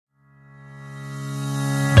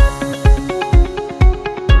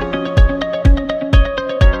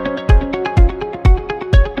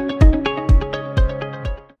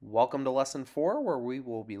Welcome to Lesson 4, where we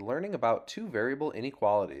will be learning about two variable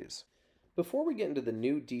inequalities. Before we get into the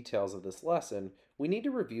new details of this lesson, we need to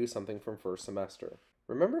review something from first semester.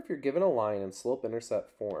 Remember, if you're given a line in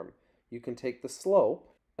slope-intercept form, you can take the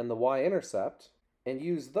slope and the y-intercept and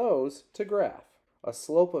use those to graph. A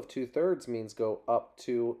slope of 2/3 means go up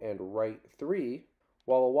 2 and right 3,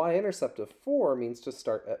 while a y-intercept of 4 means to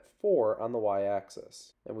start at 4 on the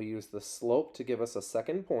y-axis. And we use the slope to give us a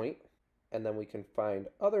second point, and then we can find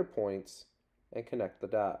other points and connect the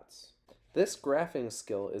dots. This graphing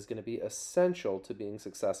skill is going to be essential to being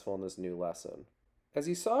successful in this new lesson. As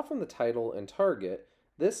you saw from the title and target,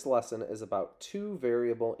 this lesson is about two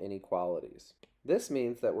variable inequalities. This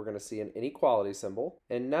means that we're going to see an inequality symbol,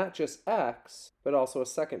 and not just x, but also a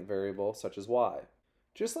second variable such as y.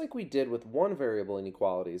 Just like we did with one variable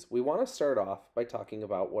inequalities, we want to start off by talking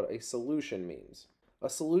about what a solution means. A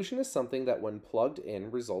solution is something that when plugged in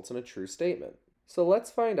results in a true statement. So let's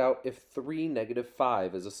find out if 3,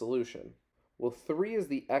 -5 is a solution. Well, 3 is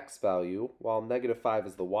the x value, while -5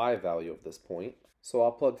 is the y value of this point. So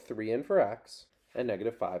I'll plug 3 in for x and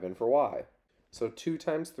 -5 in for y. So 2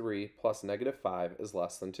 times 3 plus -5 is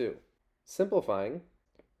less than 2. Simplifying,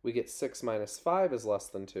 we get 6 minus 5 is less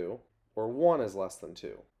than 2, or 1 is less than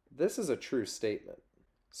 2. This is a true statement.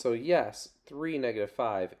 So yes, 3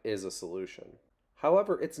 -5 is a solution.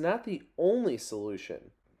 However, it's not the only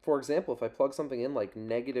solution. For example, if I plug something in like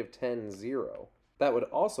 -10, 0, that would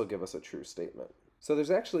also give us a true statement. So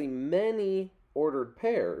there's actually many ordered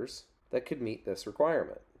pairs that could meet this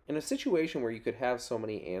requirement. In a situation where you could have so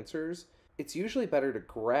many answers, it's usually better to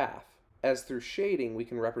graph, as through shading we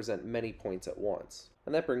can represent many points at once.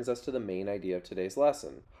 And that brings us to the main idea of today's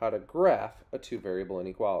lesson, how to graph a two-variable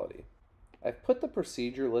inequality. I've put the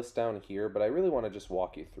procedure list down here, but I really want to just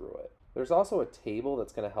walk you through it. There's also a table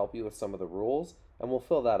that's going to help you with some of the rules, and we'll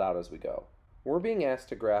fill that out as we go. We're being asked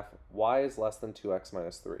to graph y is less than 2x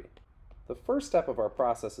minus 3. The first step of our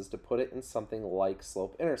process is to put it in something like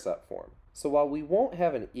slope-intercept form. So while we won't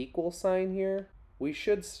have an equal sign here, we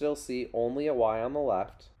should still see only a y on the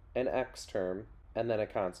left, an x term, and then a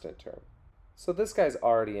constant term. So this guy's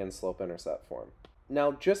already in slope-intercept form.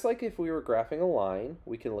 Now, just like if we were graphing a line,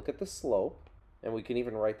 we can look at the slope, and we can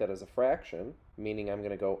even write that as a fraction, meaning I'm going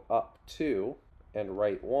to go up 2 and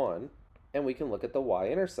right 1, and we can look at the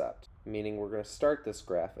y-intercept, meaning we're going to start this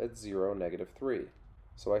graph at 0, -3.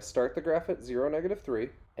 So I start the graph at 0, -3,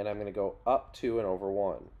 and I'm going to go up 2 and over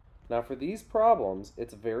 1. Now for these problems,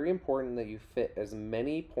 it's very important that you fit as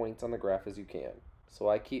many points on the graph as you can. So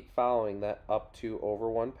I keep following that up 2 over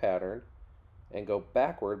 1 pattern, and go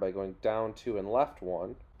backward by going down 2 and left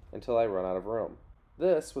 1 until I run out of room.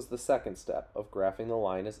 This was the second step of graphing the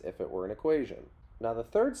line as if it were an equation. Now the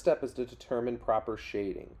third step is to determine proper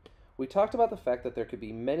shading. We talked about the fact that there could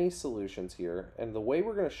be many solutions here, and the way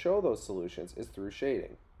we're going to show those solutions is through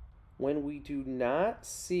shading. When we do not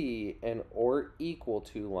see an or equal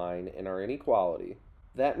to line in our inequality,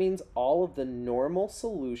 that means all of the normal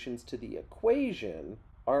solutions to the equation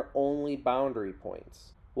are only boundary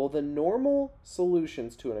points. Well, the normal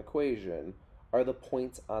solutions to an equation are the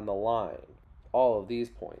points on the line, all of these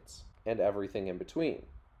points, and everything in between.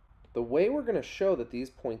 The way we're going to show that these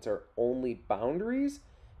points are only boundaries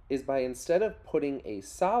is by, instead of putting a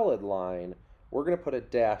solid line, we're going to put a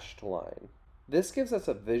dashed line. This gives us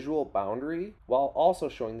a visual boundary while also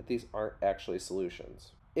showing that these aren't actually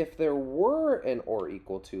solutions. If there were an or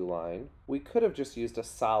equal to line, we could have just used a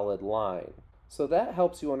solid line. So that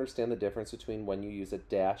helps you understand the difference between when you use a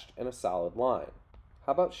dashed and a solid line.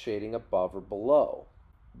 How about shading above or below?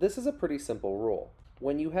 This is a pretty simple rule.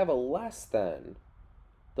 When you have a less than,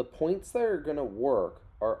 the points that are going to work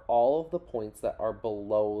are all of the points that are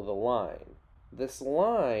below the line. This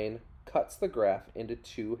line cuts the graph into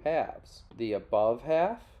two halves, the above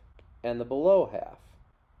half and the below half.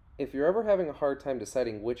 If you're ever having a hard time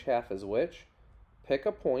deciding which half is which, pick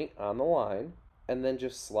a point on the line and then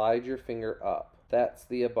just slide your finger up. That's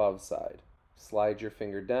the above side. Slide your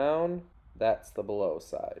finger down. That's the below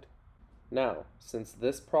side. Now, since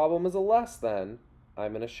this problem is a less than,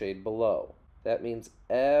 I'm going to shade below. That means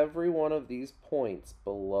every one of these points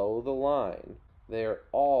below the line, they are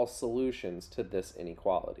all solutions to this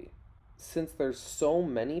inequality. Since there's so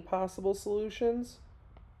many possible solutions,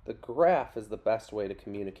 the graph is the best way to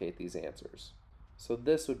communicate these answers. So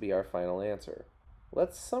this would be our final answer.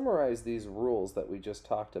 Let's summarize these rules that we just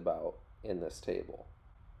talked about in this table.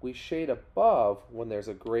 We shade above when there's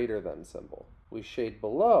a greater than symbol. We shade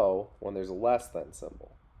below when there's a less than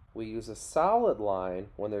symbol. We use a solid line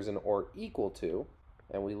when there's an or equal to,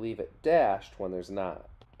 and we leave it dashed when there's not.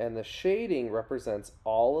 And the shading represents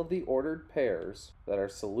all of the ordered pairs that are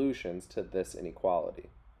solutions to this inequality.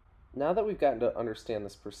 Now that we've gotten to understand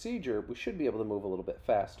this procedure, we should be able to move a little bit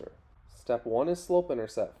faster. Step 1 is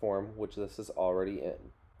slope-intercept form, which this is already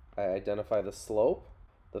in. I identify the slope,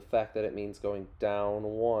 the fact that it means going down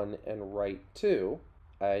 1 and right 2.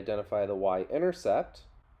 I identify the y-intercept,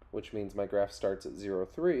 which means my graph starts at 0,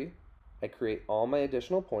 3. I create all my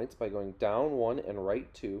additional points by going down 1 and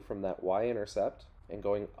right 2 from that y-intercept and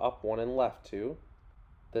going up 1 and left 2.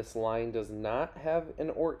 This line does not have an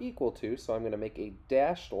or equal to, so I'm going to make a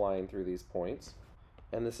dashed line through these points.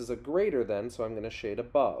 And this is a greater than, so I'm going to shade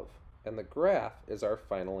above. And the graph is our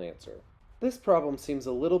final answer. This problem seems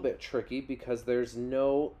a little bit tricky because there's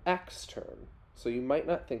no x term, so you might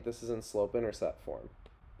not think this is in slope-intercept form.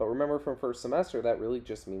 But remember from first semester, that really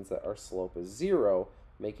just means that our slope is 0,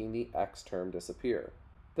 making the x term disappear.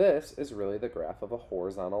 This is really the graph of a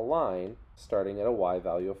horizontal line starting at a y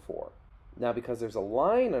value of 4. Now because there's a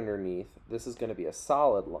line underneath, this is going to be a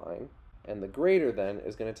solid line, and the greater than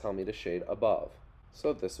is going to tell me to shade above.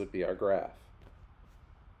 So this would be our graph.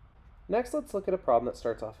 Next, let's look at a problem that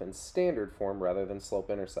starts off in standard form rather than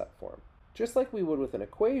slope-intercept form. Just like we would with an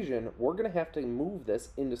equation, we're going to have to move this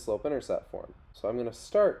into slope-intercept form. So I'm going to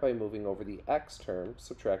start by moving over the x term,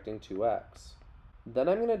 subtracting 2x. Then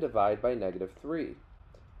I'm going to divide by negative 3.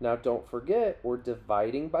 Now don't forget, we're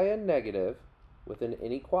dividing by a negative with an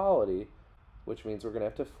inequality, which means we're going to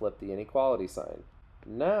have to flip the inequality sign.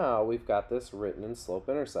 Now we've got this written in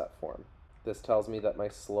slope-intercept form. This tells me that my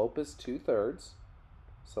slope is 2/3,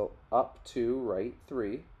 so up 2, right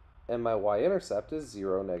 3, and my y-intercept is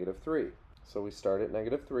 0, negative 3. So we start at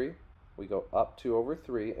negative 3, we go up 2 over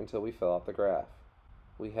 3 until we fill out the graph.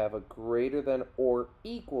 We have a greater than or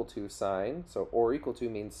equal to sign, so or equal to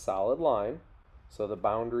means solid line, so the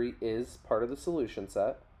boundary is part of the solution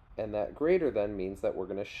set. And that greater than means that we're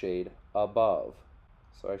going to shade above.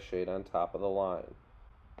 So I shade on top of the line.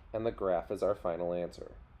 And the graph is our final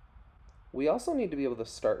answer. We also need to be able to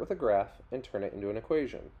start with a graph and turn it into an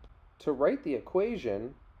equation. To write the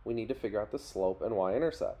equation, we need to figure out the slope and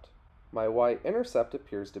y-intercept. My y-intercept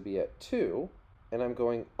appears to be at 2, and I'm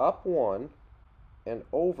going up 1 and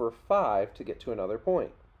over 5 to get to another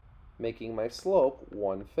point, making my slope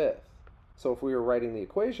 1/5. So if we were writing the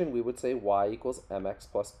equation, we would say y equals mx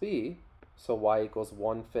plus b, so y equals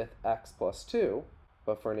 1/5 x plus 2.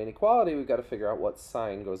 But for an inequality, we've got to figure out what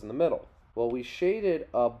sign goes in the middle. Well, we shaded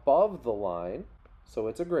above the line, so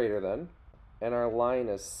it's a greater than, and our line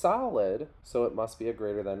is solid, so it must be a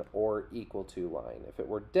greater than or equal to line. If it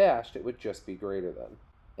were dashed, it would just be greater than.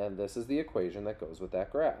 And this is the equation that goes with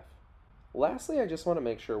that graph. Lastly, I just want to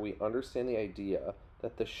make sure we understand the idea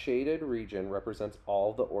that the shaded region represents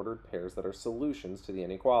all of the ordered pairs that are solutions to the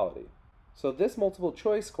inequality. So this multiple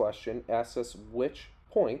choice question asks us which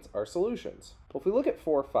points are solutions. Well, if we look at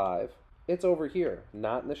 4, 5, it's over here,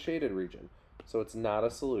 not in the shaded region, so it's not a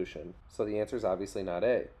solution. So the answer is obviously not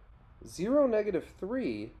A. 0, negative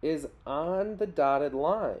 3 is on the dotted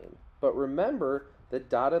line, but remember the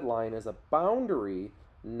dotted line is a boundary,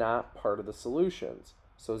 not part of the solutions.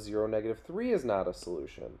 So 0, negative 3 is not a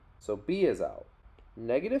solution, so B is out.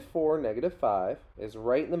 Negative 4, negative 5 is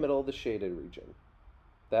right in the middle of the shaded region.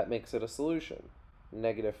 That makes it a solution.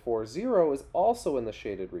 Negative 4, 0 is also in the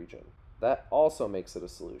shaded region. That also makes it a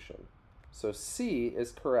solution. So C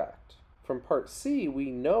is correct. From part C,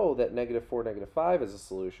 we know that negative 4, negative 5 is a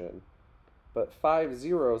solution, but 5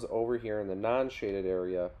 zeros over here in the non-shaded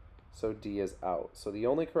area, so D is out. So the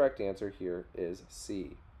only correct answer here is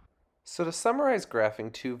C. So to summarize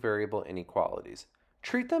graphing two variable inequalities,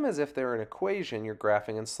 treat them as if they're an equation you're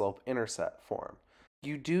graphing in slope-intercept form.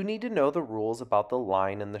 You do need to know the rules about the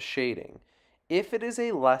line and the shading. If it is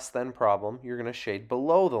a less than problem, you're going to shade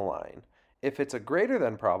below the line. If it's a greater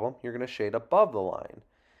than problem, you're going to shade above the line.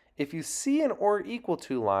 If you see an or equal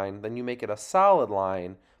to line, then you make it a solid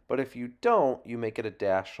line, but if you don't, you make it a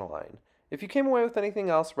dashed line. If you came away with anything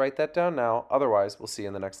else, write that down now. Otherwise, we'll see you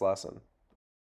in the next lesson.